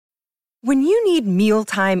When you need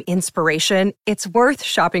mealtime inspiration, it's worth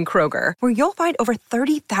shopping Kroger, where you'll find over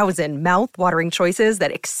 30,000 mouth-watering choices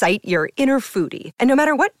that excite your inner foodie. And no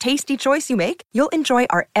matter what tasty choice you make, you'll enjoy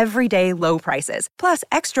our everyday low prices, plus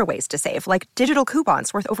extra ways to save, like digital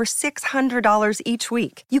coupons worth over $600 each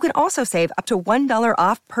week. You can also save up to $1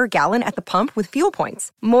 off per gallon at the pump with fuel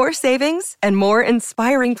points. More savings and more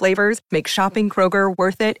inspiring flavors make shopping Kroger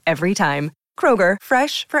worth it every time. Kroger,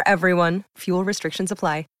 fresh for everyone. Fuel restrictions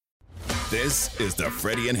apply. This is the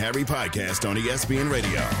Freddie and Harry podcast on ESPN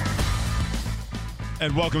Radio.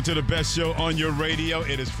 And welcome to the best show on your radio.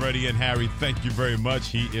 It is Freddie and Harry. Thank you very much.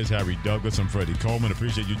 He is Harry Douglas. I'm Freddie Coleman.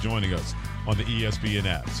 Appreciate you joining us on the ESPN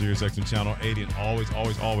app, SiriusXM Channel 80, and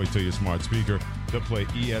always to your smart speaker to play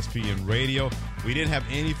ESPN Radio. We didn't have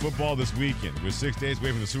any football this weekend. We're 6 days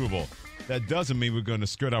away from the Super Bowl. That doesn't mean we're going to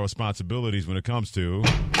skirt our responsibilities when it comes to...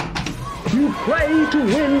 You play to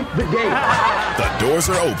win the game. The doors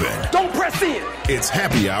are open. Don't press in. It's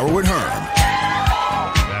Happy Hour with Herm.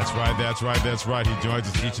 That's right. He joins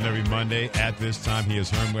us each and every Monday at this time. He is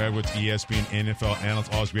Herm Edwards, ESPN NFL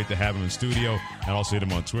analyst. Always great to have him in studio. And also hit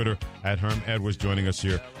him on Twitter at Herm Edwards, joining us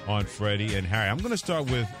here on Freddie and Harry. I'm going to start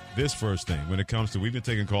with this first thing when it comes to, we've been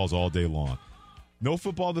taking calls all day long. No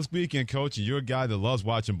football this weekend, Coach, and you're a guy that loves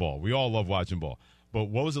watching ball. We all love watching ball. But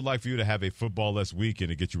what was it like for you to have a football-less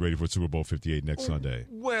weekend to get you ready for Super Bowl 58 next Sunday?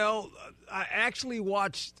 Well, I actually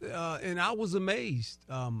watched, and I was amazed.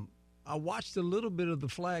 I watched a little bit of the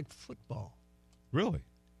flag football. Really?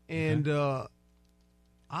 And I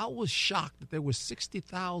was shocked that there were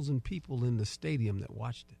 60,000 people in the stadium that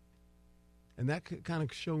watched it. And that kind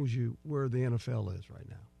of shows you where the NFL is right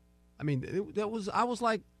now. I mean, I was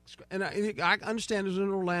like, and I understand it's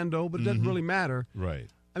in Orlando, but it doesn't really matter. Right.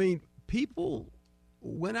 I mean, people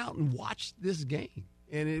went out and watched this game,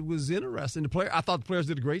 and it was interesting. I thought the players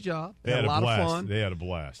did a great job. They had a lot blast. of fun. They had a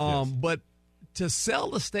blast. Yes. But to sell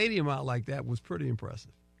the stadium out like that was pretty impressive.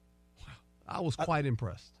 I was quite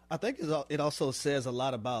impressed. I think it also says a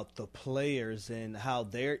lot about the players and how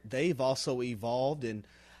they've also evolved and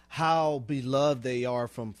how beloved they are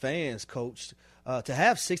from fans, Coach. To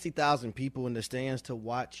have 60,000 people in the stands to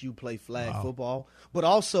watch you play flag football, but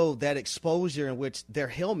also that exposure in which their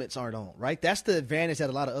helmets aren't on, right? That's the advantage that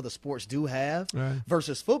a lot of other sports do have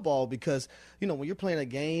versus football because, when you're playing a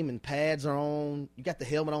game and pads are on, you got the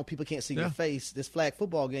helmet on, people can't see your face. This flag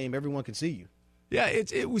football game, everyone can see you. Yeah,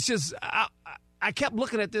 it was just I kept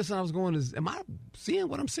looking at this and I was going, am I seeing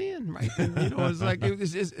what I'm seeing? Right? And, it's like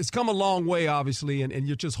it's come a long way, obviously, and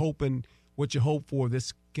you're just hoping what you hope for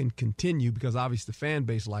this can continue because obviously the fan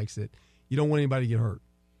base likes it. You don't want anybody to get hurt.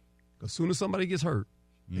 As soon as somebody gets hurt,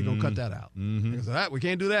 they're going to cut that out. Because we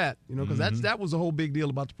can't do that, because that was the whole big deal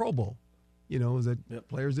about the Pro Bowl. Is that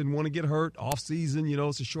players didn't want to get hurt off season.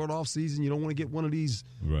 It's a short off season. You don't want to get one of these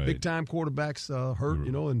big time quarterbacks hurt.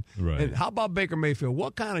 And how about Baker Mayfield?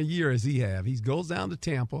 What kind of year does he have? He goes down to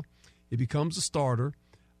Tampa. He becomes a starter.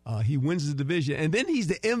 He wins the division, and then he's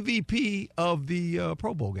the MVP of the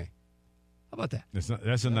Pro Bowl game. How about that?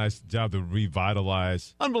 That's a nice job to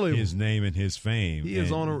revitalize his name and his fame. He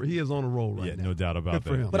is on a roll right now. Yeah, no doubt about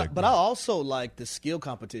that. But I also like the skill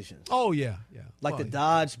competitions. Oh, yeah. Like the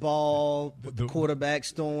dodgeball, the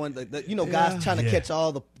quarterbacks throwing, guys trying to catch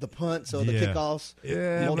all the punts or the kickoffs,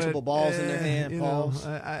 multiple balls in their hand, balls.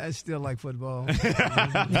 I still like football. It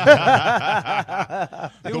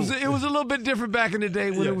was a little bit different back in the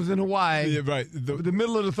day when it was in Hawaii. Yeah, right. The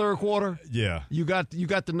middle of the third quarter. Yeah. You got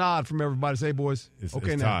the nod from everybody. Say, boys, it's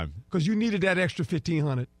now, time. Because you needed that extra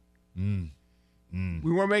 $1,500.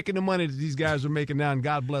 We weren't making the money that these guys are making now, and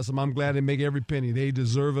God bless them. I'm glad they make every penny. They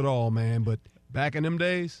deserve it all, man. But back in them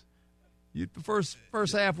days, the first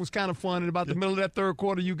half was kind of fun, and about the middle of that third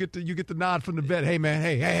quarter, you get the nod from the vet. Hey, man,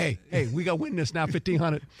 hey, we got to win this now,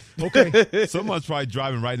 $1,500. Okay. Someone's probably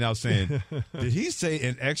driving right now saying, did he say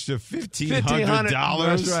an extra $1,500?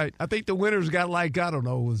 That's right. I think the winners got like, I don't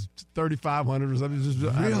know, it was $3,500 or something.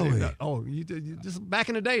 Really? Just back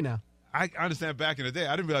in the day now. I understand back in the day.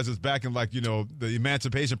 I didn't realize it was back in the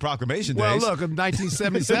Emancipation Proclamation days. Well, look, in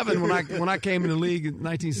 1977, when I came in the league in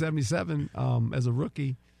 1977 as a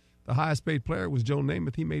rookie, the highest paid player was Joe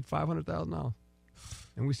Namath. He made $500,000.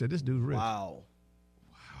 And we said, this dude's rich. Wow.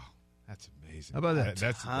 That's amazing. How about that?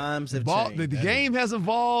 Times have changed. The game has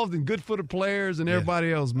evolved and good for the players and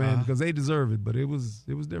everybody else, man, because they deserve it. But it was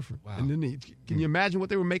different. Wow. And then can you imagine what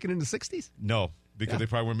they were making in the 60s? No. because they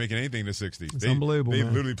probably weren't making anything in the 60s. It's unbelievable, They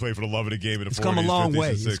man. literally played for the love of the game in the 40s, It's come a long 50s, way.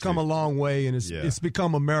 and 60s. It's come a long way, and it's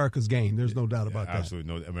become America's game. There's no doubt about that.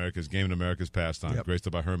 Absolutely. No, America's game and America's pastime. Yep. Great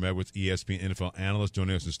stuff by Herm Edwards, ESPN NFL analyst,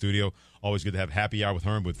 joining us in the studio. Always good to have Happy Hour with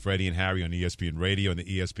Herm, with Freddie and Harry on ESPN Radio and the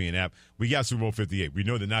ESPN app. We got Super Bowl 58. We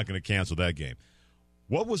know they're not going to cancel that game.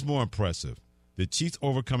 What was more impressive, the Chiefs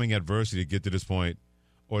overcoming adversity to get to this point,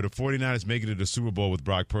 or the 49ers making it to the Super Bowl with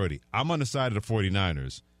Brock Purdy? I'm on the side of the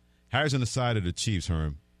 49ers. Harry's on the side of the Chiefs,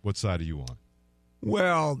 Herm. What side are you on?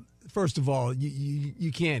 Well, first of all,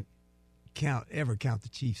 you can't ever count the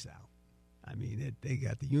Chiefs out. I mean, they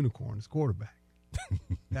got the unicorn as quarterback,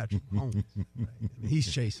 Patrick Mahomes. Right? I mean, he's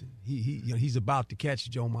chasing. He's about to catch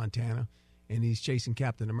Joe Montana, and he's chasing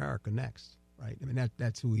Captain America next. Right? I mean,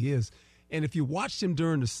 that's who he is. And if you watched him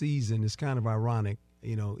during the season, it's kind of ironic.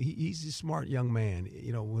 You know, he's a smart young man.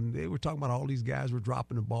 You know, when they were talking about all these guys were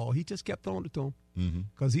dropping the ball, he just kept throwing it to them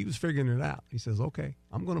because he was figuring it out. He says, okay,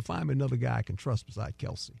 I'm going to find me another guy I can trust beside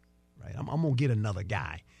Kelsey. Right? I'm going to get another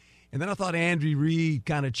guy. And then I thought Andy Reid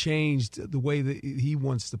kind of changed the way that he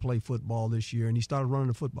wants to play football this year, and he started running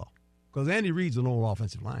the football. Because Andy Reid's an old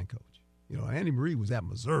offensive line coach. You know, Andy Reid was at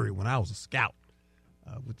Missouri when I was a scout.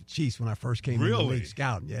 With the Chiefs when I first came in the league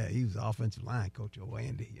scouting. Yeah, he was the offensive line coach. Oh,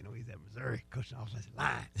 Andy, you know, he's at Missouri coaching offensive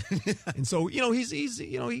line. And so, you know, he's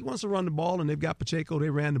he wants to run the ball, and they've got Pacheco. They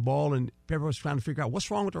ran the ball, and everyone's trying to figure out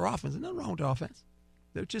what's wrong with their offense. There's nothing wrong with their offense.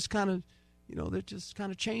 They're just kind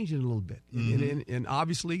of changing a little bit. And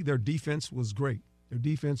obviously their defense was great. Their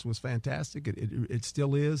defense was fantastic. It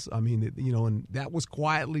still is. I mean, and that was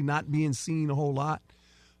quietly not being seen a whole lot.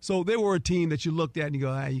 So they were a team that you looked at and you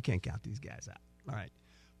go, you can't count these guys out. All right.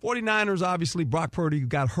 49ers, obviously, Brock Purdy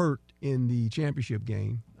got hurt in the championship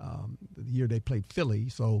game the year they played Philly.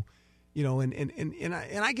 So, you know, and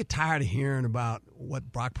I get tired of hearing about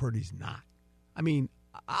what Brock Purdy's not. I mean,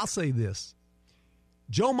 I'll say this.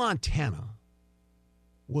 Joe Montana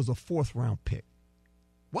was a fourth-round pick.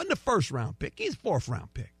 Wasn't a first-round pick. He's a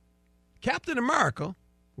fourth-round pick. Captain America,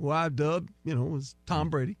 who I dubbed, was Tom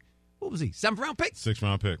Brady. What was he, seventh-round pick?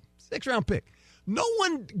 Sixth-round pick. Sixth-round pick. No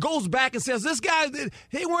one goes back and says, this guy,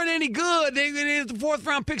 they weren't any good. They the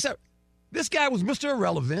fourth-round picks. This guy was Mr.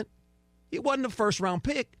 Irrelevant. He wasn't a first-round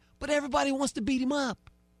pick, but everybody wants to beat him up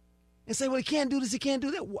and say, well, he can't do this, he can't do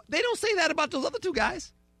that. They don't say that about those other two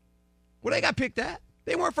guys. Well, they got picked at.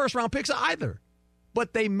 They weren't first-round picks either.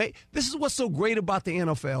 But this is what's so great about the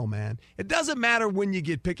NFL, man. It doesn't matter when you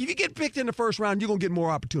get picked. If you get picked in the first round, you're going to get more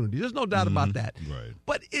opportunity. There's no doubt about that. Right.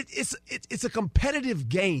 But it's a competitive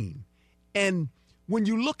game. And when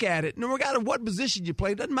you look at it, no matter what position you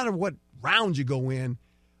play, it doesn't matter what round you go in,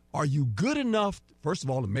 are you good enough, first of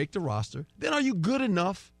all, to make the roster? Then are you good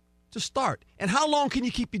enough to start? And how long can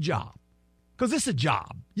you keep your job? Because it's a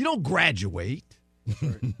job. You don't graduate.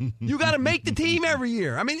 You got to make the team every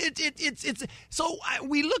year. I mean, it's so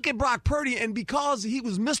we look at Brock Purdy, and because he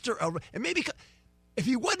was and maybe if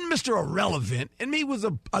he wasn't Mr. Irrelevant, and maybe was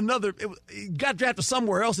he got drafted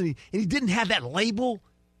somewhere else, and he didn't have that label,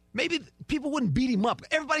 maybe people wouldn't beat him up.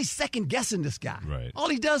 Everybody's second guessing this guy. Right. All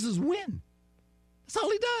he does is win. That's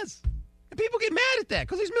all he does. And people get mad at that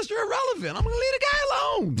because he's Mr. Irrelevant. I'm going to leave the guy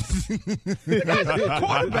alone. The guy's a good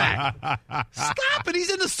quarterback. Stop it.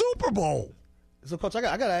 He's in the Super Bowl. So, Coach, I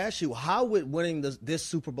got to ask you, how would winning this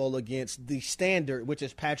Super Bowl against the standard, which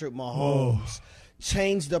is Patrick Mahomes,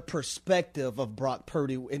 change the perspective of Brock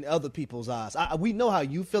Purdy in other people's eyes? We know how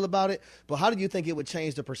you feel about it, but how do you think it would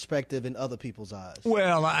change the perspective in other people's eyes?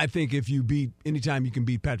 Well, I think if you anytime you can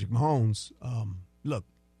beat Patrick Mahomes, look,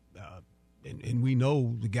 and we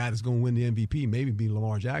know the guy that's going to win the MVP maybe be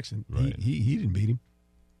Lamar Jackson. Right. He didn't beat him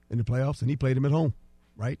in the playoffs, and he played him at home,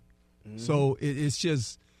 right? Mm-hmm. So it's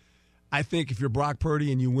just – I think if you're Brock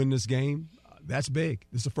Purdy and you win this game, that's big.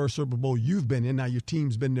 This is the first Super Bowl you've been in. Now your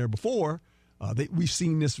team's been there before. We've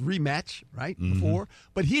seen this rematch, right, before.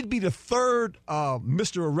 But he'd be the third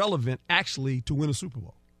Mr. Irrelevant, actually, to win a Super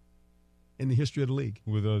Bowl in the history of the league.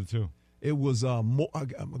 Who were the other two? It was a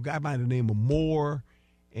guy by the name of Moore,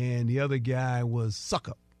 and the other guy was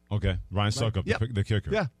Suckup. Okay, Ryan Suckup, the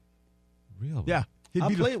kicker. Yeah. Really? Yeah.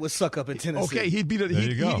 I played with Suckup in Tennessee. Okay,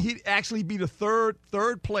 he'd actually be the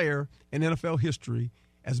third player in NFL history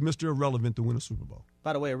as Mr. Irrelevant to win a Super Bowl.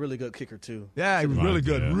 By the way, a really good kicker, too. Yeah, he was really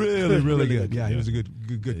good. Yeah. Really good. Yeah, he was a good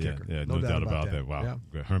kicker. Yeah, no doubt about that. Wow.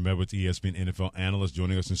 Yeah. Herm Edwards, ESPN NFL analyst,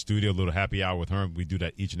 joining us in studio. A little happy hour with Herm. We do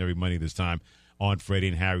that each and every Monday this time on Freddie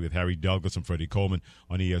and Harry with Harry Douglas and Freddie Coleman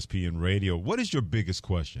on ESPN Radio. What is your biggest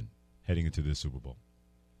question heading into this Super Bowl?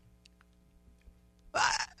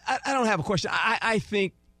 I don't have a question. I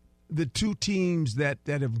think the two teams that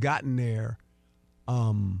have gotten there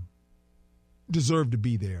deserve to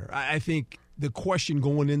be there. I think the question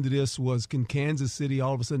going into this was, can Kansas City,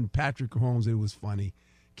 all of a sudden, Patrick Mahomes, it was funny,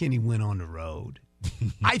 can he win on the road?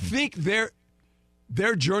 I think their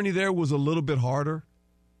journey there was a little bit harder.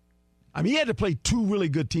 I mean, he had to play two really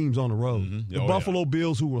good teams on the road. Mm-hmm. The Buffalo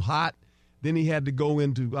Bills, who were hot. Then he had to go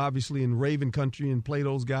into, obviously, in Raven country and play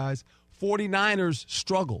those guys. 49ers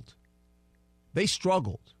struggled. They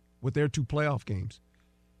struggled with their two playoff games.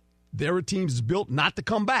 Their teams is built not to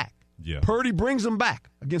come back. Yeah. Purdy brings them back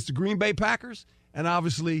against the Green Bay Packers and,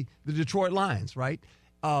 obviously, the Detroit Lions, right?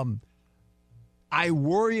 I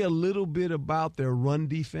worry a little bit about their run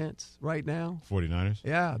defense right now. 49ers?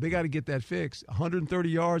 Yeah, they got to get that fixed. 130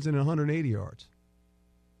 yards and 180 yards.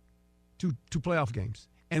 Two playoff games.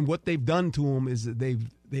 And what they've done to them is that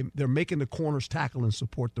they're making the corners tackle and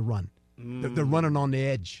support the run. They're running on the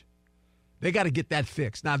edge. They got to get that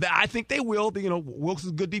fixed. Now, I think they will. You know,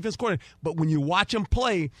 Wilson's a good defense coordinator. But when you watch them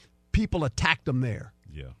play, people attack them there.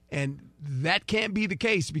 Yeah. And that can't be the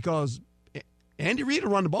case because Andy Reid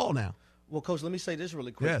will run the ball now. Well, Coach, let me say this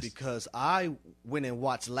really quick Yes. because I went and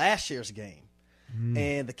watched last year's game,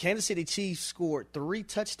 and the Kansas City Chiefs scored 3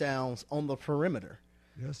 touchdowns on the perimeter.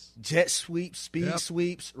 Yes. Jet sweeps, speed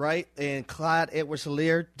sweeps, right? And Clyde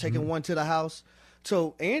Edwards-Helaire taking one to the house.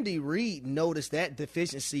 So Andy Reid noticed that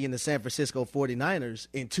deficiency in the San Francisco 49ers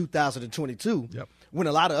in 2022 when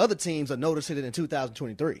a lot of other teams are noticing it in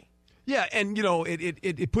 2023. Yeah, and, you know,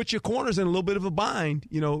 it puts your corners in a little bit of a bind,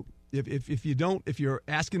 you know. If you're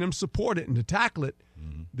asking them to support it and to tackle it,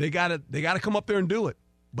 they gotta come up there and do it.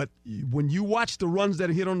 But when you watch the runs that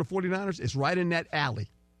are hit on the 49ers, it's right in that alley,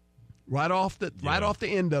 right off the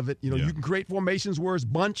end of it. You know, you can create formations where it's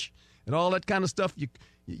bunch and all that kind of stuff.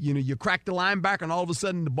 You crack the linebacker, and all of a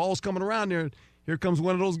sudden the ball's coming around there. Here comes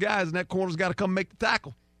one of those guys, and that corner's got to come make the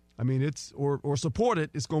tackle. I mean, it's or support it.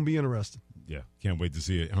 It's going to be interesting. Yeah, can't wait to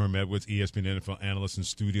see it. Herm Edwards, ESPN NFL analyst in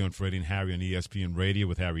studio, and Freddie and Harry on ESPN Radio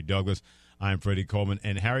with Harry Douglas. I'm Freddie Coleman.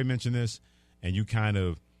 And Harry mentioned this, and you kind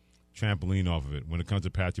of trampoline off of it when it comes to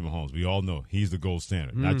Patrick Mahomes. We all know he's the gold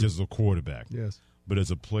standard, not just as a quarterback, but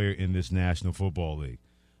as a player in this National Football League.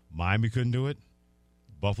 Miami couldn't do it.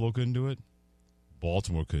 Buffalo couldn't do it.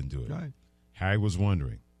 Baltimore couldn't do it. Right. Harry was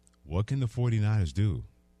wondering, what can the 49ers do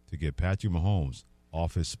to get Patrick Mahomes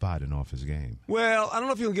off his spot and off his game? Well, I don't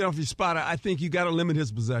know if you can get off your spot. I think you got to limit his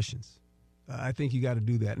possessions. I think you got to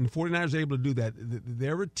do that. And the 49ers are able to do that.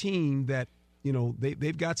 They're a team that, you know,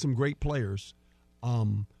 they've got some great players.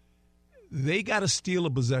 They got to steal a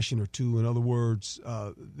possession or two. In other words,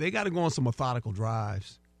 they got to go on some methodical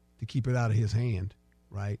drives to keep it out of his hand,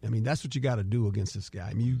 right? I mean, that's what you got to do against this guy.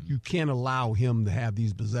 I mean, you can't allow him to have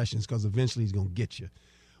these possessions because eventually he's going to get you.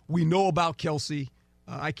 We know about Kelsey.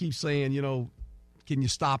 I keep saying, you know, can you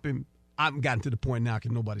stop him? I haven't gotten to the point now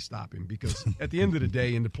can nobody stop him because at the end of the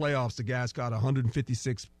day, in the playoffs, the guy's got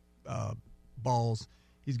 156 balls.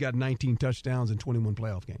 He's got 19 touchdowns in 21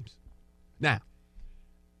 playoff games. Now,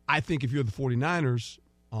 I think if you're the 49ers,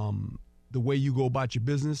 the way you go about your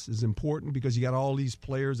business is important because you got all these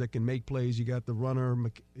players that can make plays. You got the runner,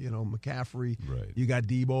 McCaffrey. Right. You got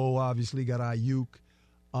Debo, obviously. You got Ayuk.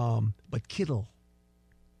 But Kittle,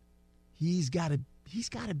 he's got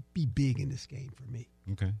to be big in this game for me.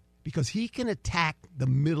 Okay. Because he can attack the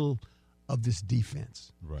middle of this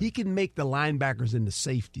defense. Right. He can make the linebackers and the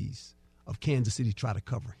safeties of Kansas City try to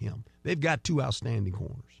cover him. They've got two outstanding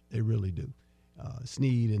corners. They really do.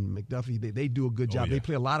 Snead and McDuffie, they do a good job. Yeah. They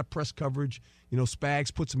play a lot of press coverage. You know,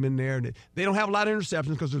 Spags puts them in there. They don't have a lot of interceptions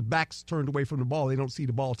because their backs turned away from the ball. They don't see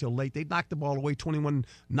the ball till late. They knock the ball away, 21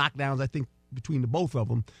 knockdowns, I think, between the both of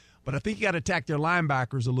them. But I think you got to attack their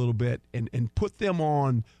linebackers a little bit and put them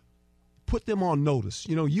on notice.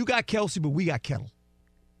 You know, you got Kelsey, but we got Kittle.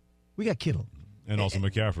 We got Kittle. And also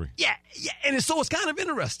McCaffrey. Yeah. And it's kind of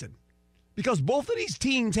interesting because both of these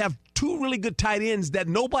teams have two really good tight ends that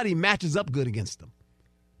nobody matches up good against them.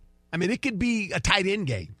 I mean, it could be a tight end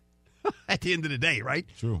game at the end of the day, right?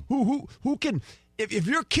 True. Who can – if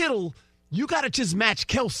you're Kittle, you got to just match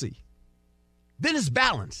Kelsey. Then it's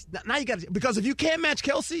balanced. Now you got to – because if you can't match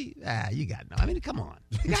Kelsey, you got – I mean, come on.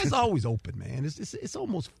 The guy's always open, man. It's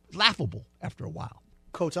almost laughable after a while.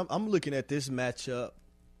 Coach, I'm looking at this matchup,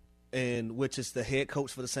 and which is the head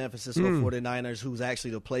coach for the San Francisco 49ers, who's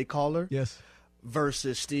actually the play caller. Yes.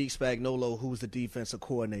 Versus Steve Spagnuolo, who's the defensive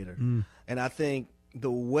coordinator. And I think the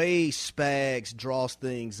way Spags draws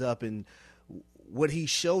things up and what he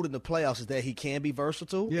showed in the playoffs is that he can be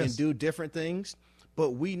versatile and do different things.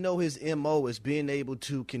 But we know his MO is being able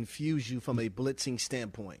to confuse you from a blitzing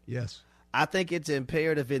standpoint. Yes. I think it's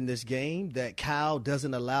imperative in this game that Kyle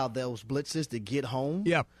doesn't allow those blitzes to get home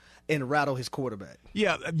and rattle his quarterback.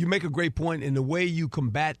 Yeah, you make a great point, and the way you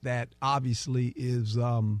combat that, obviously, is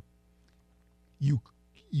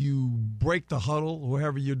you break the huddle,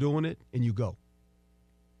 wherever you're doing it, and you go.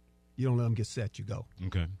 You don't let them get set. You go.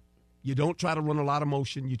 Okay. You don't try to run a lot of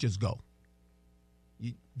motion. You just go.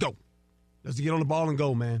 You go. Let's get on the ball and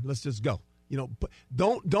go, man. Let's just go.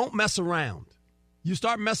 Don't mess around. You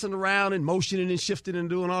start messing around and motioning and shifting and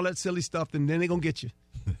doing all that silly stuff, and then they're going to get you.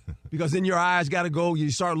 Because then your eyes got to go. You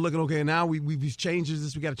start looking, okay, now we've changed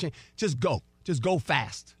this. We got to change. Just go. Just go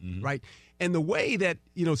fast, right? And the way that,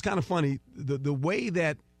 it's kind of funny, the way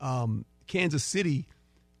that Kansas City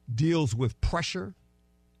deals with pressure,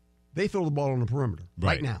 they throw the ball on the perimeter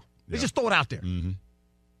right now. They just throw it out there. Mm-hmm.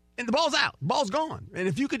 And the ball's out. The ball's gone. And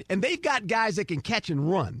if you could, and they've got guys that can catch and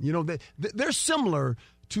run. They're similar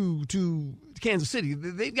to Kansas City.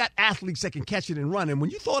 They've got athletes that can catch it and run. And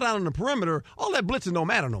when you throw it out on the perimeter, all that blitzing don't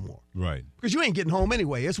matter no more. Right. Because you ain't getting home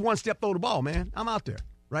anyway. It's one step, throw the ball, man. I'm out there,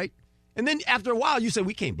 right? And then after a while, you say,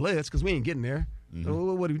 we can't blitz because we ain't getting there.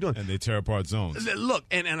 Mm-hmm. What are we doing? And they tear apart zones. Look,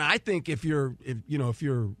 and I think if you're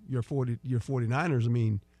 49ers, I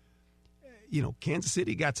mean, Kansas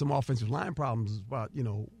City got some offensive line problems about,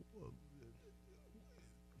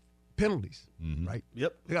 penalties, right?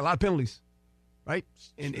 Yep. They got a lot of penalties, right?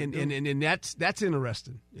 And that's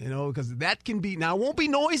interesting, because that can be, now it won't be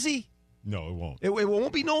noisy. No, it won't. It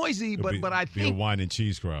won't be noisy, but I think. Be a wine and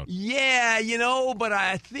cheese crowd. Yeah, but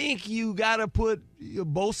I think you got to put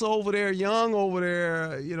Bosa over there, Young over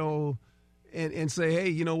there, and say, hey,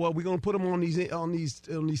 you know what? We're going to put them on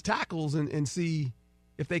these tackles and see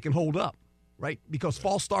if they can hold up, right? Because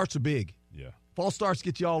false starts are big. Yeah. False starts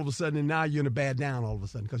get you all of a sudden, and now you're in a bad down all of a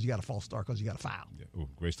sudden because you got a false start because you got a foul. Yeah. Ooh,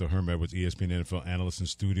 great stuff. Herm Edwards, ESPN NFL analyst in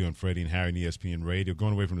studio, and Freddie and Harry on ESPN Radio.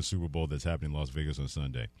 Going away from the Super Bowl that's happening in Las Vegas on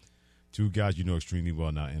Sunday. Two guys you know extremely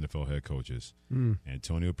well now, NFL head coaches.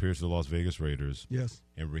 Antonio Pierce of the Las Vegas Raiders. Yes.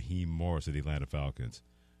 And Raheem Morris of the Atlanta Falcons.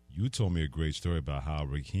 You told me a great story about how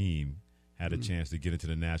Raheem had a chance to get into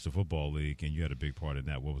the National Football League, and you had a big part in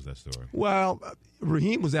that. What was that story? Well,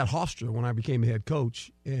 Raheem was at Hofstra when I became a head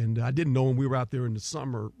coach, and I didn't know him. We were out there in the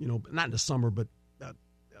summer, not in the summer, but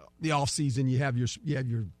the off season. You have your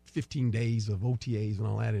 15 days of OTAs and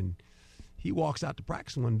all that, and he walks out to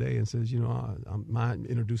practice one day and says, mine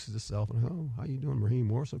introduces himself, and I go, oh, how you doing, Raheem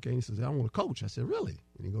Morris? Okay, and he says, I want to coach. I said, really?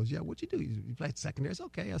 And he goes, yeah, what'd you do? You played secondary? I said,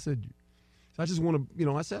 okay. I said, so I just want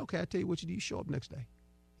to, I said, okay, I tell you what you do. You show up next day.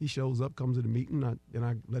 He shows up, comes to the meeting, and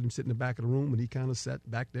I let him sit in the back of the room, and he kind of sat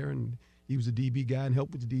back there, and he was a DB guy and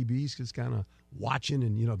helped with the DBs, just kind of watching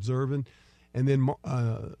and, observing. And then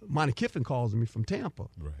Monty Kiffin calls me from Tampa.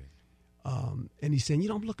 Right. And he's saying,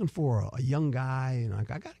 I'm looking for a young guy, and I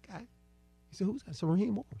got a guy. He said, who's that? I said,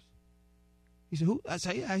 Raheem Morris. He said, who? I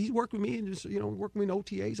said, yeah, he's worked with me and just, worked with me in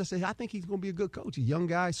OTAs. I said, I think he's going to be a good coach. He's a young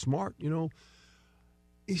guy, smart, He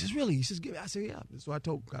says, really? He says, I said, yeah. So I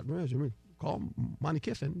call Monty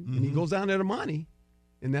Kiffin, and he goes down there to Monty,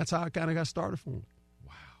 and that's how I kind of got started for him.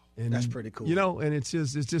 Wow. And that's pretty cool. And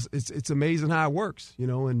it's amazing how it works,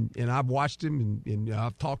 and I've watched him, and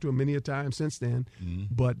I've talked to him many a time since then,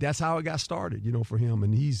 but that's how it got started, for him.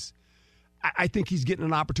 And I think he's getting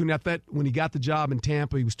an opportunity. I thought when he got the job in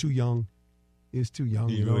Tampa, he was too young. He was too young.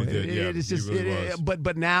 He really did, yeah. He really was.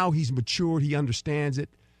 But now he's matured. He understands it.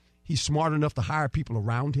 He's smart enough to hire people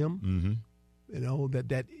around him.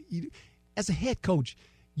 Mm-hmm. As a head coach,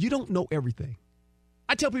 you don't know everything.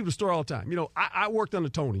 I tell people the story all the time. I worked under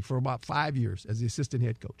Tony for about 5 years as the assistant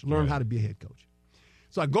head coach. Learned how to be a head coach.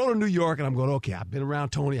 So I go to New York, and I'm going, okay, I've been around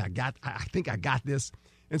Tony. I think I got this.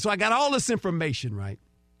 And so I got all this information, right?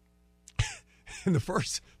 And the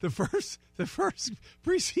first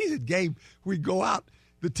preseason game, we go out.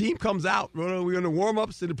 The team comes out. We're in the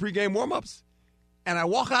warm-ups, in the pregame warm-ups. And I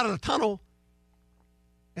walk out of the tunnel,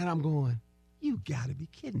 and I'm going, you got to be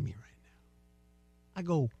kidding me right now. I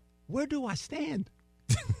go, where do I stand?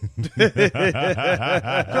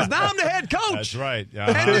 Because now I'm the head coach. That's right.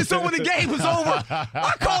 And then so when the game was over,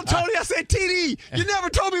 I called Tony. I said, TD, you never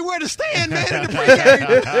told me where to stand, man, in the pregame.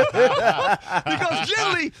 Because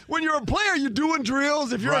generally, when you're a player, you're doing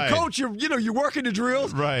drills. If you're a coach, you're working the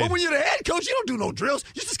drills. Right. But when you're the head coach, you don't do no drills.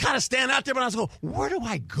 You just kind of stand out there. But I was going, where do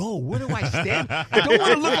I go? Where do I stand? I don't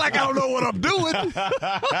want to look like I don't know what I'm doing.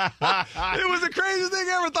 It was the craziest thing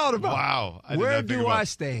I ever thought about. Wow. Where do I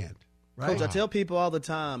stand? Right. Coach, I tell people all the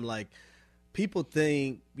time, people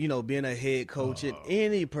think, being a head coach in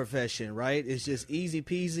any profession, right, is just easy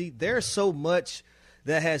peasy. There's so much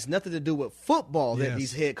that has nothing to do with football that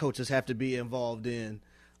these head coaches have to be involved in.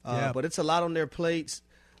 But it's a lot on their plates.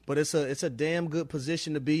 But it's a damn good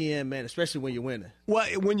position to be in, man, especially when you're winning. Well,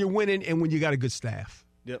 when you're winning and when you got a good staff.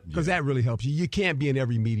 Yep. Because that really helps you. You can't be in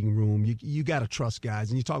every meeting room. You got to trust guys.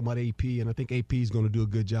 And you talk about AP, and I think AP is going to do a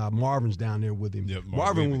good job. Marvin's down there with him. Yep,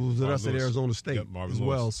 Marvin was with us at Arizona State as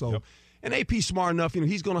well. So, and AP's smart enough.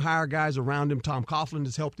 He's going to hire guys around him. Tom Coughlin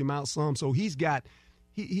has helped him out some. So he's got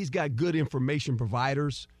good information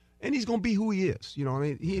providers, and he's going to be who he is. You know, I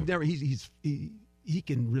mean, he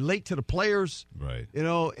can relate to the players. Right. You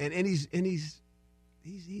know, and he's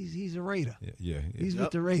a Raider. Yeah. He's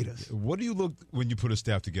with the Raiders. What do you look when you put a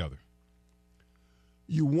staff together?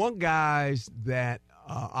 You want guys that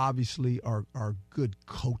obviously are good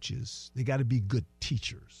coaches. They got to be good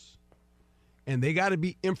teachers. And they got to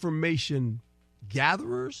be information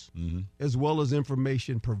gatherers as well as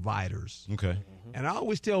information providers. Okay. And I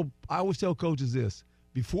always tell coaches this.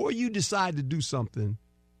 Before you decide to do something,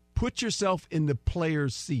 put yourself in the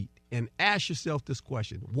player's seat and ask yourself this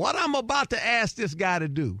question. What I'm about to ask this guy to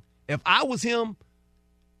do, if I was him,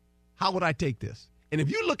 how would I take this? And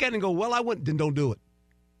if you look at it and go, well, I wouldn't, then don't do it.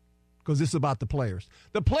 Because it's about the players.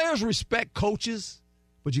 The players respect coaches,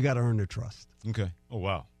 but you got to earn their trust. Okay. Oh,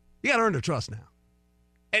 wow. You got to earn their trust now.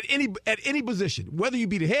 At any position, whether you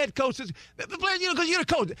be the head coach, the players, because you're the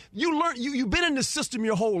coach. You learn, you've been in the system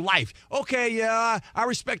your whole life. Okay, yeah, I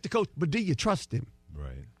respect the coach, but do you trust him?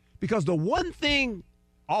 Right. Because the one thing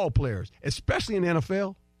all players, especially in the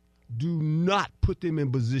NFL, do not put them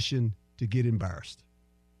in position to get embarrassed.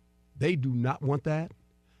 They do not want that.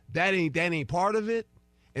 That ain't part of it.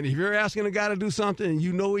 And if you're asking a guy to do something and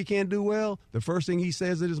you know he can't do well, the first thing he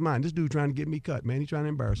says in his mind, this dude trying to get me cut, man. He's trying to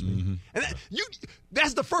embarrass me. And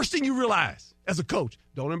that's the first thing you realize as a coach.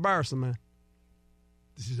 Don't embarrass him, man.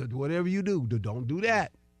 This is whatever you do, don't do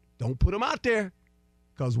that. Don't put him out there.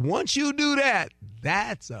 Because once you do that,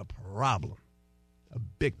 that's a problem. A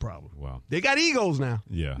big problem. Wow. They got egos now.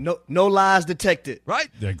 Yeah. No lies detected. Right?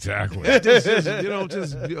 Exactly.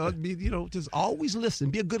 Just always listen.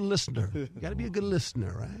 Be a good listener. You got to be a good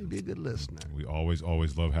listener, right? Be a good listener. We always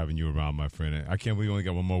love having you around, my friend. I can't believe we only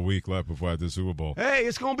got one more week left before the Super Bowl. Hey,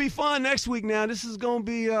 it's going to be fun next week now. This is going to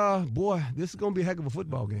be, this is going to be a heck of a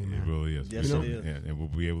football game, man. It really is. Yes, it is. Yeah, and we'll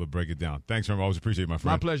be able to break it down. Thanks, Herm. I always appreciate it, my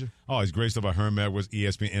friend. My pleasure. Oh, it's great stuff by Herm Edwards,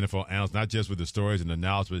 ESPN NFL analyst, not just with the stories and the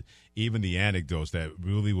knowledge, but even the anecdotes that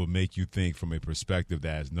really will make you think from a perspective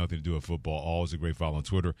that has nothing to do with football. Always a great follow on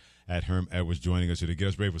Twitter at Herm Edwards joining us here to get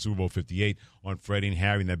us ready for Super Bowl 58 on Freddie and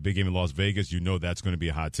Harry in that big game in Las Vegas. You know that's going to be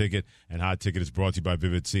a hot ticket, and Hot Ticket is brought to you by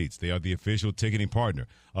Vivid Seats. They are the official ticketing partner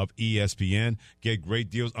of ESPN. Get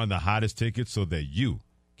great deals on the hottest tickets so that you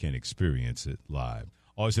can experience it live.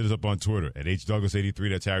 Always hit us up on Twitter at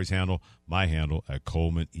HDouglas83. That's Harry's handle. My handle at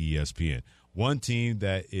Coleman ESPN. One team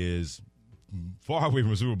that is far away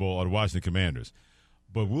from a Super Bowl are the Washington Commanders.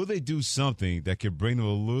 But will they do something that could bring them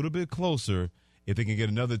a little bit closer if they can get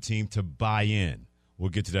another team to buy in? We'll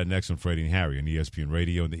get to that next on Freddie and Harry on ESPN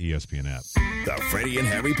Radio and the ESPN app. The Freddie and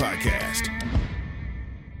Harry Podcast.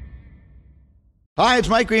 Hi, it's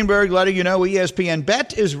Mike Greenberg letting you know ESPN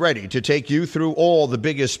Bet is ready to take you through all the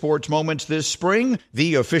biggest sports moments this spring.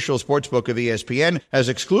 The official sportsbook of ESPN has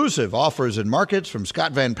exclusive offers and markets from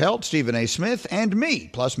Scott Van Pelt, Stephen A. Smith, and me,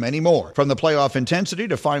 plus many more. From the playoff intensity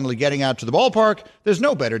to finally getting out to the ballpark, there's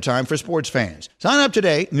no better time for sports fans. Sign up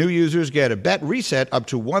today. New users get a bet reset up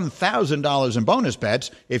to $1,000 in bonus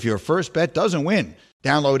bets if your first bet doesn't win.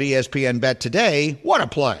 Download ESPN Bet today. What a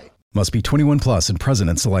play. Must be 21 plus and present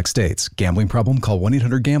in select states. Gambling problem? Call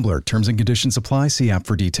 1-800-GAMBLER. Terms and conditions apply. See app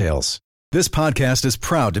for details. This podcast is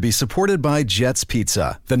proud to be supported by Jets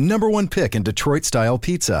Pizza, the #1 pick in Detroit-style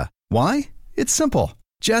pizza. Why? It's simple.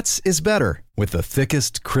 Jets is better. With the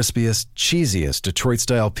thickest, crispiest, cheesiest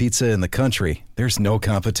Detroit-style pizza in the country, there's no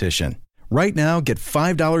competition. Right now, get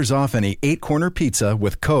 $5 off any 8-corner pizza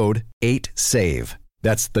with code 8SAVE.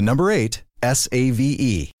 That's the number 8,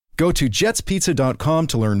 S-A-V-E. Go to jetspizza.com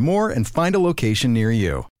to learn more and find a location near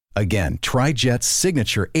you. Again, try Jet's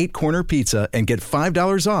signature 8-corner pizza and get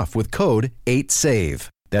 $5 off with code 8SAVE.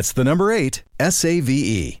 That's the number 8,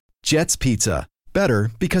 S-A-V-E. Jet's Pizza.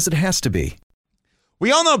 Better because it has to be.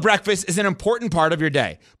 We all know breakfast is an important part of your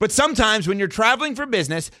day. But sometimes when you're traveling for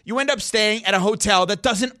business, you end up staying at a hotel that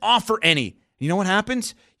doesn't offer any. You know what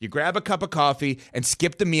happens? You grab a cup of coffee and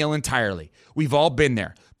skip the meal entirely. We've all been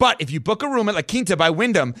there. But if you book a room at La Quinta by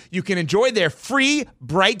Wyndham, you can enjoy their free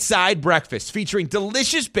Bright Side breakfast featuring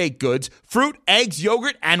delicious baked goods, fruit, eggs,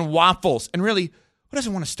 yogurt, and waffles. And really, who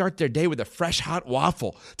doesn't want to start their day with a fresh, hot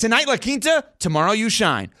waffle? Tonight, La Quinta, tomorrow you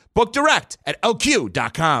shine. Book direct at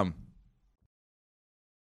LQ.com.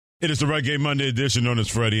 It is the Reggae Monday edition known as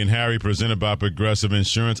Freddie and Harry, presented by Progressive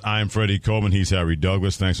Insurance. I am Freddie Coleman. He's Harry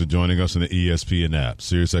Douglas. Thanks for joining us on the ESPN app,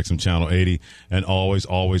 SiriusXM Channel 80, and always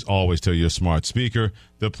tell your smart speaker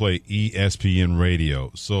to play ESPN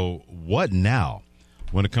Radio. So what now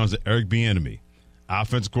when it comes to Eric Bieniemy,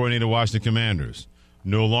 offensive coordinator of Washington Commanders,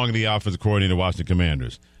 no longer the offensive coordinator of Washington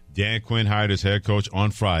Commanders. Dan Quinn hired his head coach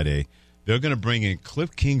on Friday. They're going to bring in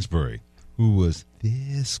Cliff Kingsbury, who was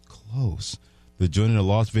this close to joining the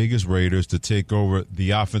Las Vegas Raiders to take over the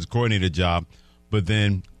offensive coordinator job, but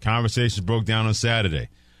then conversations broke down on Saturday.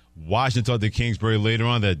 Washington talked to Kingsbury later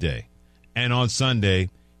on that day, and on Sunday,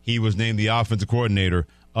 he was named the offensive coordinator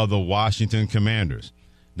of the Washington Commanders.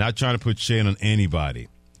 Not trying to put shade on anybody,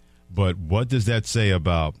 but what does that say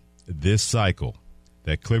about this cycle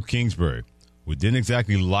that Cliff Kingsbury, who didn't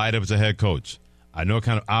exactly light up as a head coach, I know what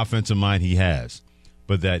kind of offensive mind he has,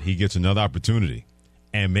 but that he gets another opportunity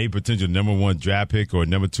and maybe potential number 1 draft pick or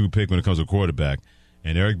number 2 pick when it comes to quarterback,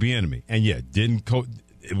 and Eric Bieniemy. And yeah,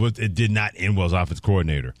 it did not end well as offensive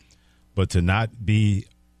coordinator, but to not be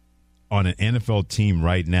on an NFL team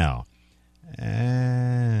right now,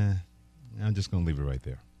 I'm just going to leave it right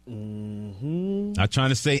there. Mm-hmm. Not trying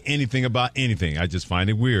to say anything about anything. I just find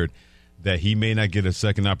it weird that he may not get a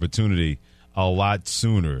second opportunity a lot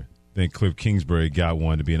sooner than Cliff Kingsbury got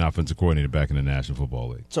one to be an offensive coordinator back in the National Football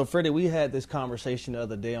League. So, Freddie, we had this conversation the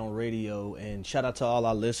other day on radio, and shout out to all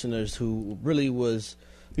our listeners who really was,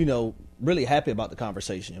 really happy about the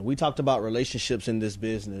conversation. We talked about relationships in this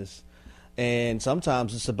business, and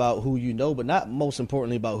sometimes it's about who you know, but not most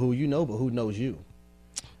importantly about who you know, but who knows you,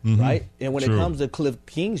 right? And when it comes to Cliff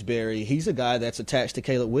Kingsbury, he's a guy that's attached to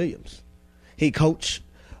Caleb Williams. He coached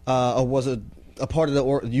or was a part of the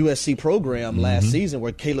USC program last season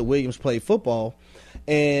where Caleb Williams played football.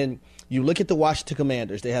 And you look at the Washington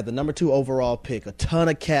Commanders, they have the number 2 overall pick, a ton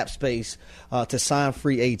of cap space to sign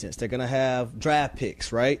free agents. They're going to have draft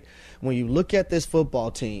picks, right? When you look at this football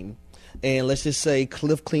team, and let's just say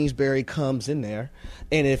Cliff Kingsbury comes in there,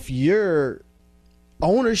 and if you're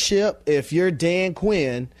ownership, if you're Dan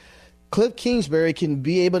Quinn, Cliff Kingsbury can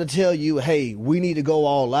be able to tell you, hey, we need to go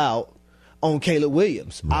all out on Caleb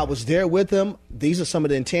Williams. Right. I was there with him. These are some of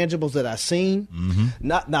the intangibles that I've seen.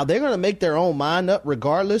 Now they're going to make their own mind up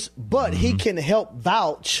regardless, but he can help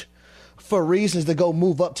vouch for reasons to go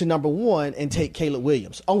move up to number 1 and take Caleb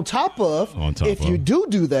Williams. On top of you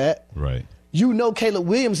do that, right, Caleb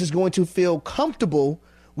Williams is going to feel comfortable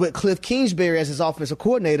with Cliff Kingsbury as his offensive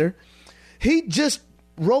coordinator. He just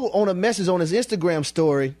wrote on a message on his Instagram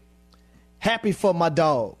story, happy for my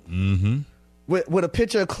dog. With a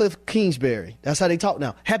picture of Cliff Kingsbury. That's how they talk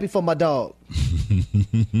now. Happy for my dog.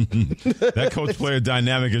 That coach-player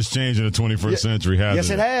dynamic has changed in the 21st century, hasn't it? Yes,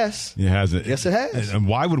 it has. It hasn't. Yes, it has. And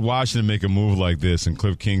why would Washington make a move like this and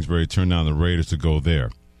Cliff Kingsbury turn down the Raiders to go there?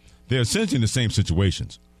 They're essentially in the same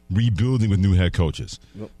situations, rebuilding with new head coaches.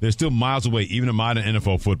 They're still miles away, even in modern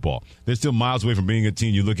NFL football. They're still miles away from being a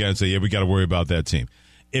team you look at and say, yeah, we got to worry about that team.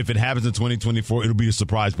 If it happens in 2024, it'll be a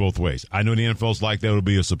surprise both ways. I know the NFL's like that. It'll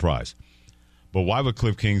be a surprise. But why would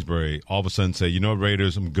Cliff Kingsbury all of a sudden say,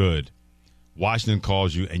 Raiders, I'm good. Washington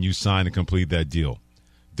calls you and you sign and complete that deal.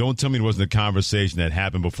 Don't tell me it wasn't a conversation that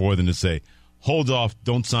happened before then to say, hold off,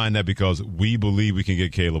 don't sign that because we believe we can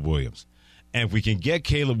get Caleb Williams. And if we can get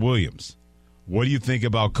Caleb Williams, what do you think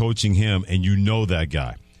about coaching him and that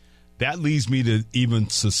guy? That leads me to even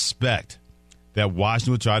suspect that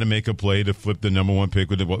Washington will try to make a play to flip the number 1 pick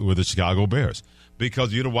with the Chicago Bears.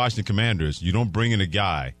 Because you're the Washington Commanders, you don't bring in a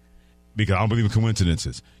guy, because I don't believe in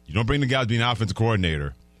coincidences. You don't bring the guy to be an offensive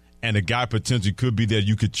coordinator, and a guy potentially could be that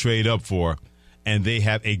you could trade up for, and they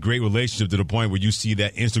have a great relationship to the point where you see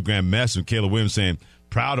that Instagram mess with Caleb Williams saying,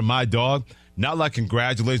 proud of my dog. Not like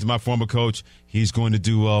congratulations to my former coach. He's going to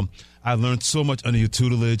do well. I learned so much under your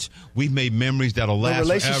tutelage. We've made memories that'll last forever. The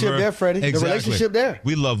relationship there, Freddie. Exactly. The relationship there.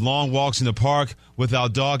 We love long walks in the park with our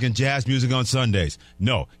dog and jazz music on Sundays.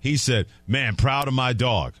 No, he said, man, proud of my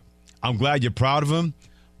dog. I'm glad you're proud of him.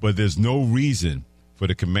 But there's no reason for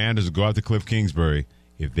the Commanders to go out to Cliff Kingsbury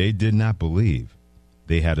if they did not believe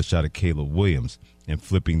they had a shot at Caleb Williams and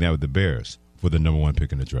flipping that with the Bears for the number 1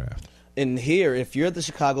 pick in the draft. And here, if you're the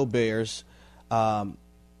Chicago Bears,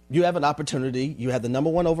 you have an opportunity. You have the number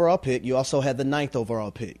 1 overall pick. You also have the 9th overall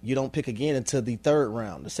pick. You don't pick again until the 3rd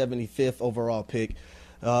round, the 75th overall pick.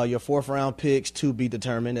 Your 4th round picks to be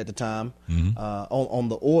determined at the time on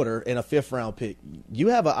the order, and a 5th round pick. You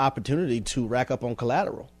have an opportunity to rack up on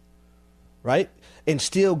collateral, right? And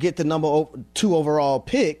still get the number 2 overall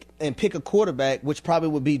pick and pick a quarterback, which probably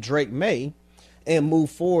would be Drake May, and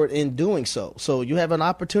move forward in doing so. So you have an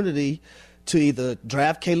opportunity to either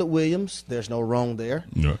draft Caleb Williams, there's no wrong there.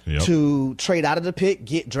 No, yep. To trade out of the pick,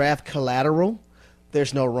 get draft collateral,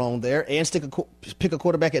 there's no wrong there, and pick a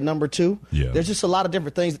quarterback at number 2. Yeah. There's just a lot of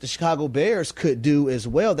different things that the Chicago Bears could do as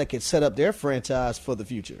well that could set up their franchise for the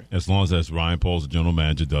future. As long as Ryan Poles, the general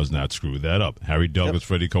manager, does not screw that up. Harry Douglas,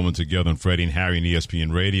 Freddie Coleman together on Freddie and Harry on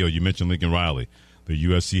ESPN Radio. You mentioned Lincoln Riley, the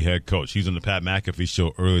USC head coach. He's on the Pat McAfee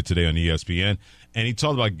show earlier today on ESPN, and he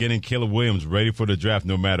talked about getting Caleb Williams ready for the draft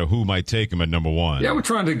no matter who might take him at number 1. Yeah, we're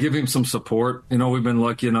trying to give him some support. We've been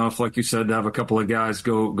lucky enough, like you said, to have a couple of guys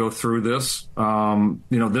go through this.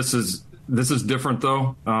 This is different,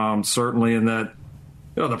 though, certainly in that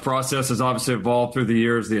the process has obviously evolved through the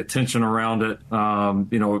years, the attention around it.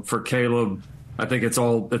 For Caleb, I think it's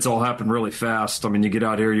all happened really fast. I mean, you get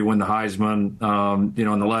out here, you win the Heisman.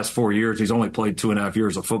 In the last 4 years, he's only played 2.5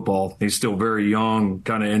 years of football. He's still very young,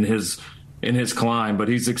 kind of in his climb, but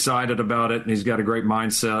he's excited about it and he's got a great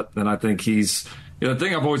mindset. And I think the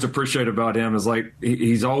thing I've always appreciated about him is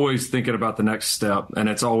he's always thinking about the next step, and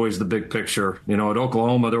it's always the big picture. At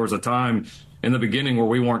Oklahoma, there was a time in the beginning where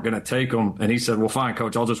we weren't going to take him, and he said, "Well, fine,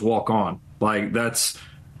 coach, I'll just walk on." That's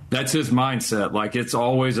his mindset. It's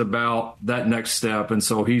always about that next step. And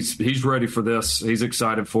so he's ready for this. He's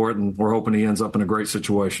excited for it, and we're hoping he ends up in a great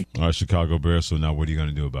situation. All right, Chicago Bears, so now what are you going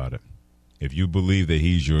to do about it? If you believe that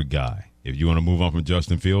he's your guy, if you want to move on from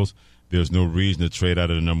Justin Fields, there's no reason to trade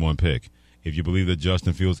out of the number 1 pick. If you believe that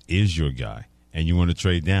Justin Fields is your guy and you want to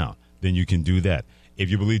trade down, then you can do that. If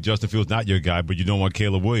you believe Justin Fields not your guy, but you don't want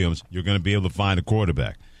Caleb Williams, you're going to be able to find a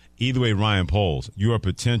quarterback. Either way, Ryan Poles, you are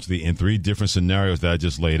potentially in 3 different scenarios that I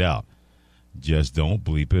just laid out. Just don't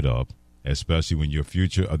bleep it up, especially when your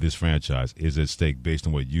future of this franchise is at stake based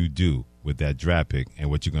on what you do with that draft pick and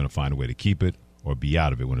what you're going to find a way to keep it or be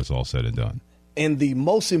out of it when it's all said and done. And the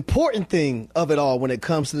most important thing of it all when it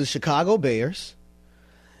comes to the Chicago Bears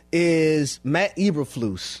is Matt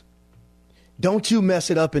Eberflus. Don't you mess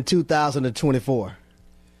it up in 2024.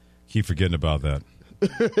 Keep forgetting about that.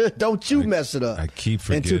 Don't you mess it up. I keep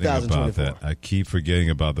forgetting about that. I keep forgetting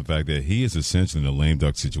about the fact that he is essentially in a lame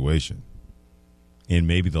duck situation in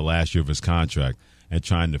maybe the last year of his contract and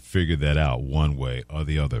trying to figure that out one way or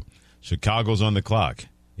the other. Chicago's on the clock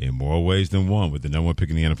in more ways than one, with the number 1 pick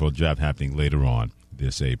in the NFL draft happening later on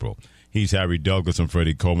this April. He's Harry Douglas. I'm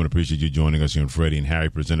Freddie Coleman. Appreciate you joining us here on Freddie and Harry,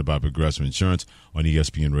 presented by Progressive Insurance on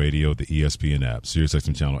ESPN Radio, the ESPN app,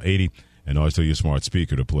 SiriusXM Channel 80, and always tell your smart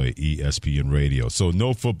speaker to play ESPN Radio. So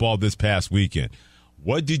no football this past weekend.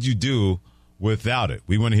 What did you do without it?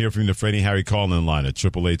 We want to hear from the Freddie and Harry call-in line at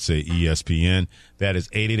 888-SAY-ESPN. That is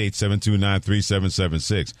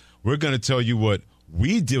 888-729-3776. We're going to tell you what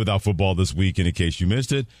we did without football this weekend in case you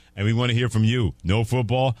missed it, and we want to hear from you. No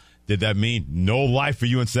football? Did that mean no life for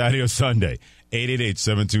you on Saturday or Sunday?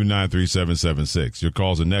 888-729-3776. Your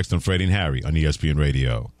calls are next on Freddie and Harry on ESPN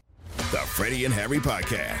Radio. The Freddie and Harry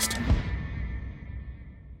Podcast.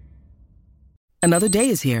 Another day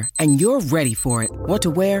is here, and you're ready for it. What to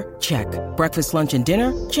wear? Check. Breakfast, lunch, and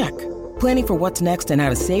dinner? Check. Planning for what's next and how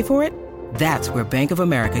to save for it? That's where Bank of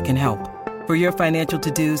America can help. For your financial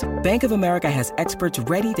to-dos, Bank of America has experts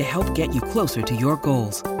ready to help get you closer to your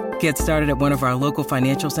goals. Get started at one of our local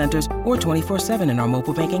financial centers or 24/7 in our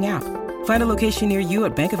mobile banking app. Find a location near you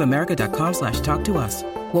at bankofamerica.com/talktous.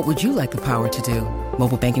 What would you like the power to do?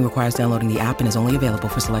 Mobile banking requires downloading the app and is only available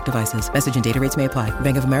for select devices. Message and data rates may apply.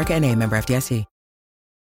 Bank of America NA, member FDIC.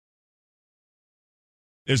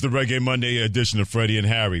 It's the Reggae Monday edition of Freddie and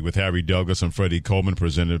Harry with Harry Douglas and Freddie Coleman,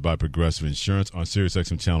 presented by Progressive Insurance on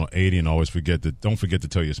SiriusXM Channel 80. And don't forget to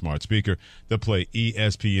tell your smart speaker to play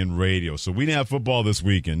ESPN Radio. So we didn't have football this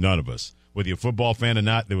weekend, none of us. Whether you're a football fan or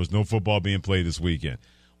not, there was no football being played this weekend.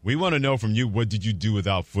 We want to know from you, what did you do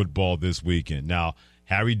without football this weekend? Now,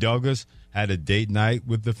 Harry Douglas had a date night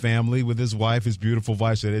with the family, with his wife, his beautiful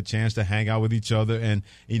wife, so they had a chance to hang out with each other and,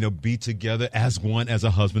 be together as one, as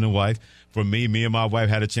a husband and wife. For me and my wife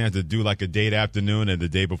had a chance to do like a date afternoon, and the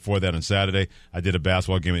day before that on Saturday, I did a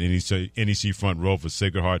basketball game at NEC Front Row for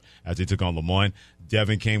Sacred Heart as they took on Lemoyne.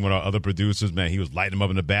 Devin came with our other producers. Man, he was lighting them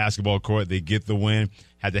up in the basketball court. They get the win.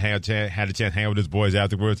 Had a chance to hang out with his boys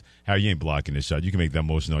afterwards. Harry, you ain't blocking this shot. You can make that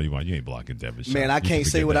motion all you want. You ain't blocking Devin's shot. Man, I can't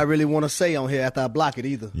say what I really want to say on here after I block it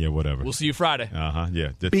either. Yeah, whatever. We'll see you Friday.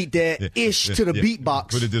 Yeah. Beat that ish to the beatbox.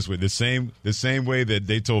 Put it this way: the same way that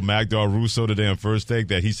they told Magdar Russo today on First Take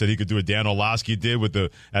that he said he could do what Dan Orlovsky did with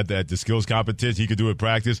at the skills competition. He could do it at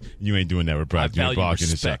practice. You ain't doing that with practice. I value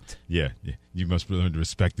respect. Yeah. You must learn to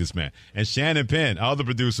respect this man. And Shannon Penn, our other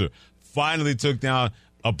producer, finally took down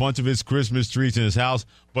a bunch of his Christmas trees in his house,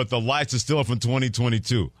 but the lights are still up from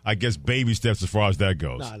 2022. I guess baby steps as far as that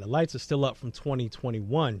goes. Nah, the lights are still up from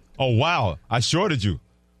 2021. Oh, wow. I shorted you.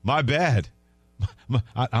 My bad.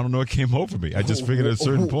 I don't know what came over me. I just figured at a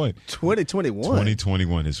certain point. 2021.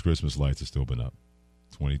 2021, his Christmas lights have still been up.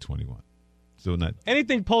 2021. Still not.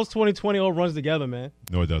 Anything post 2020 all runs together, man.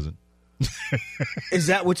 No, it doesn't. Is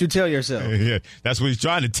that what you tell yourself? Yeah, that's what he's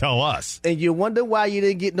trying to tell us. And you wonder why you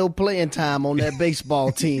didn't get no playing time on that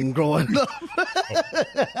baseball team growing up.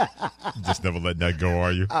 Just never letting that go,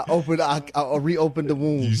 are you? I reopened the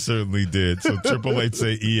wound. You certainly did. So 888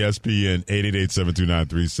 say ESPN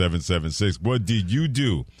 888-729-3776. What did you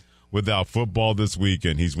do without football this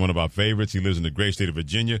weekend? He's one of our favorites. He lives in the great state of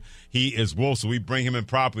Virginia. He is Wolf, so we bring him in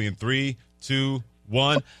properly in 3, 2,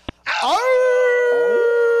 1.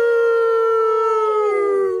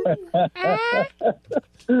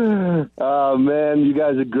 Oh, man, you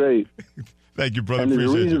guys are great. Thank you, brother. And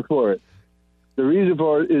there's a reason for it. The reason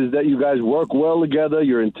for it is that you guys work well together.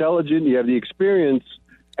 You're intelligent. You have the experience,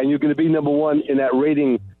 and you're going to be number one in that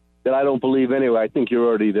rating that I don't believe anyway. I think you're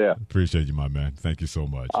already there. Appreciate you, my man. Thank you so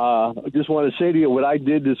much. I just want to say to you what I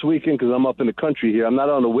did this weekend, because I'm up in the country here. I'm not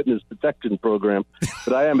on the witness protection program,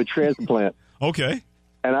 but I am a transplant. Okay.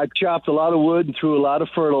 And I chopped a lot of wood and threw a lot of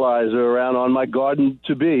fertilizer around on my garden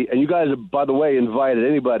to be. And you guys are, by the way, invited,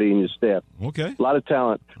 anybody in your staff. Okay. A lot of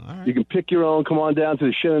talent. All right. You can pick your own. Come on down to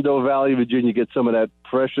the Shenandoah Valley, Virginia, get some of that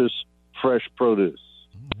precious, fresh produce.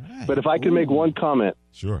 Right. But if I can make one comment.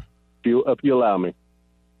 Sure. If you allow me.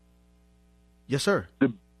 Yes, sir.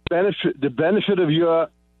 The benefit of your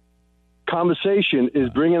conversation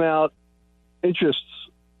is bringing out interests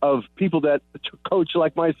of people that coach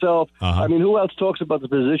like myself. Uh-huh. I mean, who else talks about the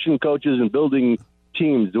position coaches and building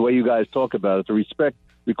teams the way you guys talk about it? The respect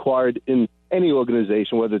required in any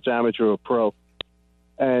organization, whether it's amateur or pro.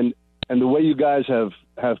 And the way you guys have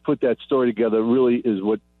put that story together really is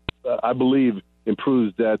what I believe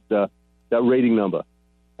improves that rating number.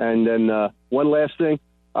 And then one last thing,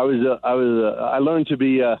 I learned to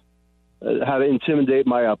be how to intimidate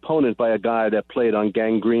my opponent by a guy that played on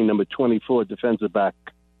Gang Green, number 24, defensive back.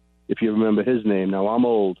 If you remember his name. Now, I'm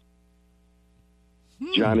old.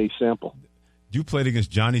 Johnny Sample. You played against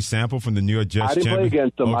Johnny Sample from the New York Jets? I didn't play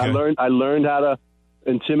against him. Okay. I learned how to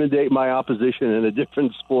intimidate my opposition in a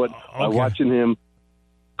different sport by watching him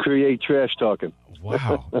create trash talking.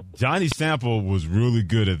 Wow. Johnny Sample was really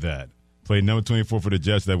good at that. Played number 24 for the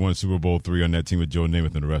Jets that won Super Bowl III on that team with Joe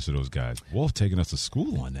Namath and the rest of those guys. Wolf taking us to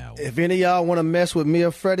school on that one. If any of y'all want to mess with me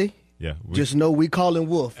or Freddie, yeah, just know we calling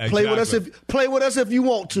Wolf. Exactly. Play with us if you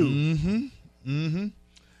want to. Mm-hmm. Mm-hmm.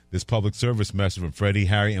 This public service message from Freddie,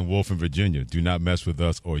 Harry, and Wolf in Virginia. Do not mess with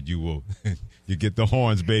us or you will you get the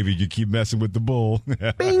horns, baby. You keep messing with the bull.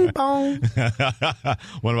 Bing bong.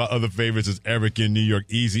 One of our other favorites is Eric in New York.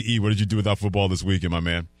 Easy E, what did you do without football this weekend, my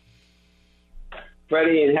man?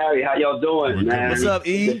 Freddie and Harry, how y'all doing, man? What's up,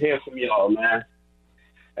 E? Good to hear from y'all, man.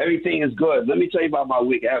 Everything is good. Let me tell you about my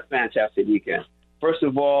week. I had a fantastic weekend. First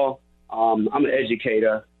of all, I'm an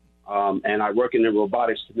educator, and I work in the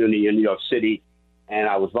robotics community in New York City, and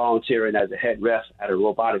I was volunteering as a head ref at a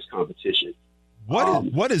robotics competition.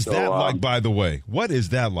 What is that like, by the way? What is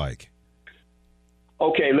that like?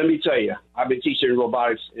 Okay, let me tell you. I've been teaching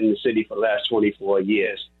robotics in the city for the last 24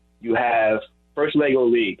 years. You have first Lego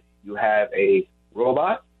League. You have a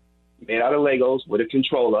robot made out of Legos with a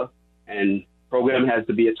controller, and program has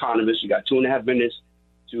to be autonomous. You got 2.5 minutes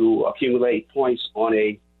to accumulate points on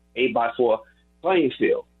a 8x4 playing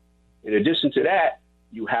field. In addition to that,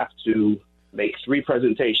 you have to make 3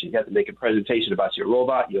 presentations. You have to make a presentation about your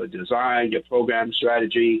robot, your design, your program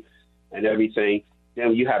strategy, and everything.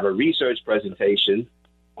 Then you have a research presentation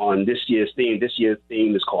on this year's theme. This year's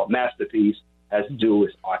theme is called Masterpiece, has to do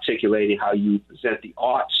with articulating how you present the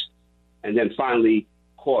arts. And then finally,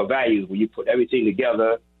 core values, where you put everything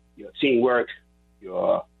together, your teamwork,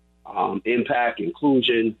 your impact,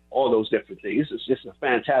 inclusion, all those different things. It's just a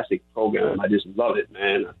fantastic program. I just love it,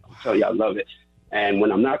 man. I'll tell you, I love it. And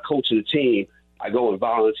when I'm not coaching the team, I go and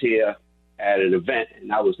volunteer at an event,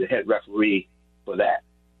 and I was the head referee for that.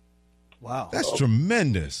 Wow. That's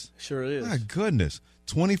tremendous. Sure is. My goodness.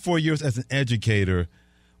 24 years as an educator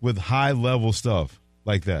with high-level stuff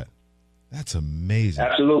like that. That's amazing.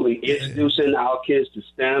 Absolutely. Introducing our kids to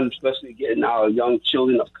STEM, especially getting our young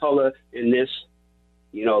children of color in this.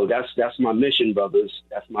 You know, that's my mission, brothers.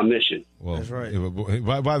 That's my mission. Well, that's right.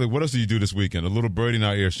 By the way, what else did you do this weekend? A little birdie in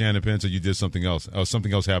our ear, Shannon Penn, said you did something else.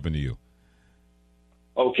 Something else happened to you.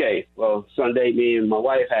 Okay. Well, Sunday, me and my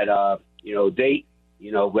wife had a, date.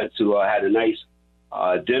 Went to, had a nice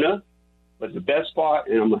dinner. But the best part,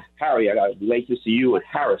 and Harry, I got to relate this to you and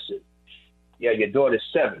Harrison. Yeah, your daughter's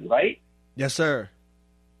 7, right? Yes, sir.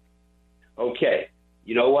 Okay.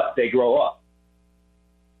 You know what? They grow up.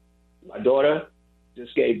 My daughter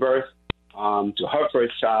just gave birth to her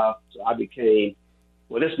first child. So I became,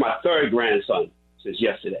 this is my third grandson since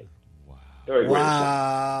yesterday. Third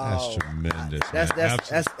grandson. That's tremendous.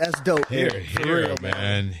 That's dope. Here, real,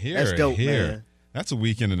 man. That's dope, man. That's a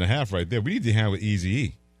weekend and a half right there. We need to hang with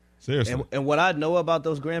Eazy-E. Seriously. And what I know about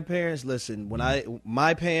those grandparents, listen,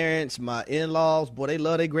 my parents, my in-laws, boy, they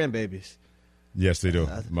love their grandbabies. Yes, they do.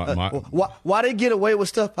 Why they get away with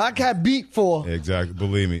stuff I got beat for? Exactly.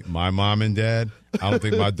 Believe me, my mom and dad, I don't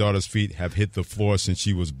think my daughter's feet have hit the floor since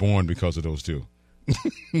she was born because of those two.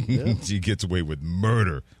 Yeah. She gets away with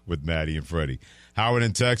murder with Maddie and Freddie. Howard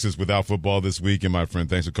in Texas without football this weekend, my friend.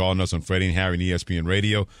 Thanks for calling us on Freddie and Harry and ESPN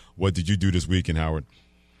Radio. What did you do this weekend, Howard?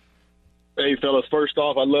 Hey, fellas, first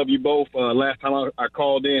off, I love you both. Last time I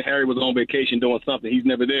called in, Harry was on vacation doing something. He's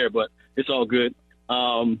never there, but it's all good.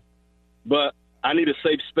 But I need a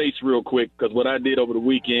safe space real quick because what I did over the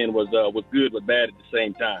weekend was good but bad at the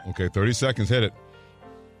same time. Okay, 30 seconds. Hit it.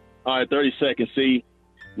 All right, 30 seconds. See,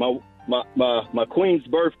 my queen's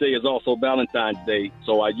birthday is also Valentine's Day,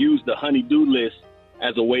 so I used the honey-do list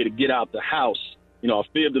as a way to get out the house. You know, I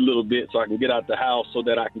fibbed a little bit so I can get out the house so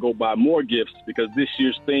that I can go buy more gifts because this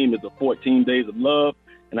year's theme is the 14 Days of Love,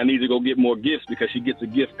 and I need to go get more gifts because she gets a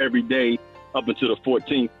gift every day up until the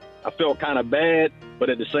 14th. I felt kind of bad,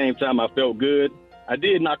 but at the same time, I felt good. I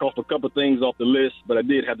did knock off a couple things off the list, but I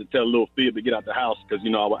did have to tell a little fib to get out the house because,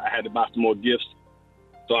 you know, I had to buy some more gifts.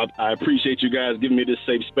 So I appreciate you guys giving me this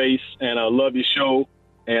safe space, and I love your show,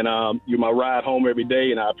 and you're my ride home every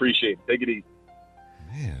day, and I appreciate it. Take it easy.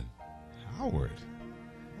 Man, Howard.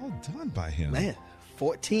 Well done by him. Man,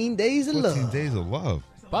 14 Days of Love. 14 Days of Love.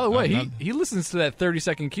 By the way, he listens to that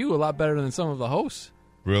 30-second cue a lot better than some of the hosts.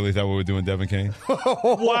 Really? Is that what we're doing, Devin Kane?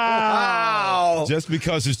 Wow. Just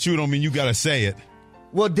because it's true don't mean you got to say it.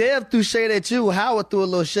 Well, Dev threw shade at you. Howard threw a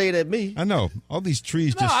little shade at me. I know. All these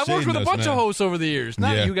trees just I've worked with a bunch of hosts over the years.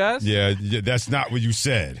 Not you guys. Yeah, that's not what you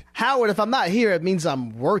said. Howard, if I'm not here, it means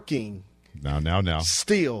I'm working. Now.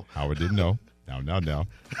 Still. Howard didn't know. Now.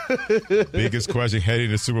 Biggest question heading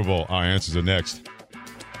to the Super Bowl. Our answers are next.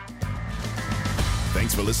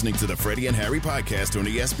 Thanks for listening to the Freddie and Harry podcast on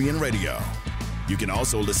ESPN Radio. You can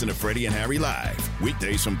also listen to Freddie and Harry live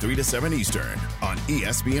weekdays from 3 to 7 Eastern on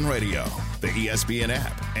ESPN Radio, the ESPN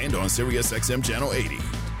app, and on SiriusXM Channel 80.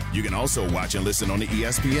 You can also watch and listen on the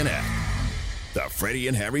ESPN app. The Freddie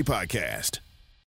and Harry podcast.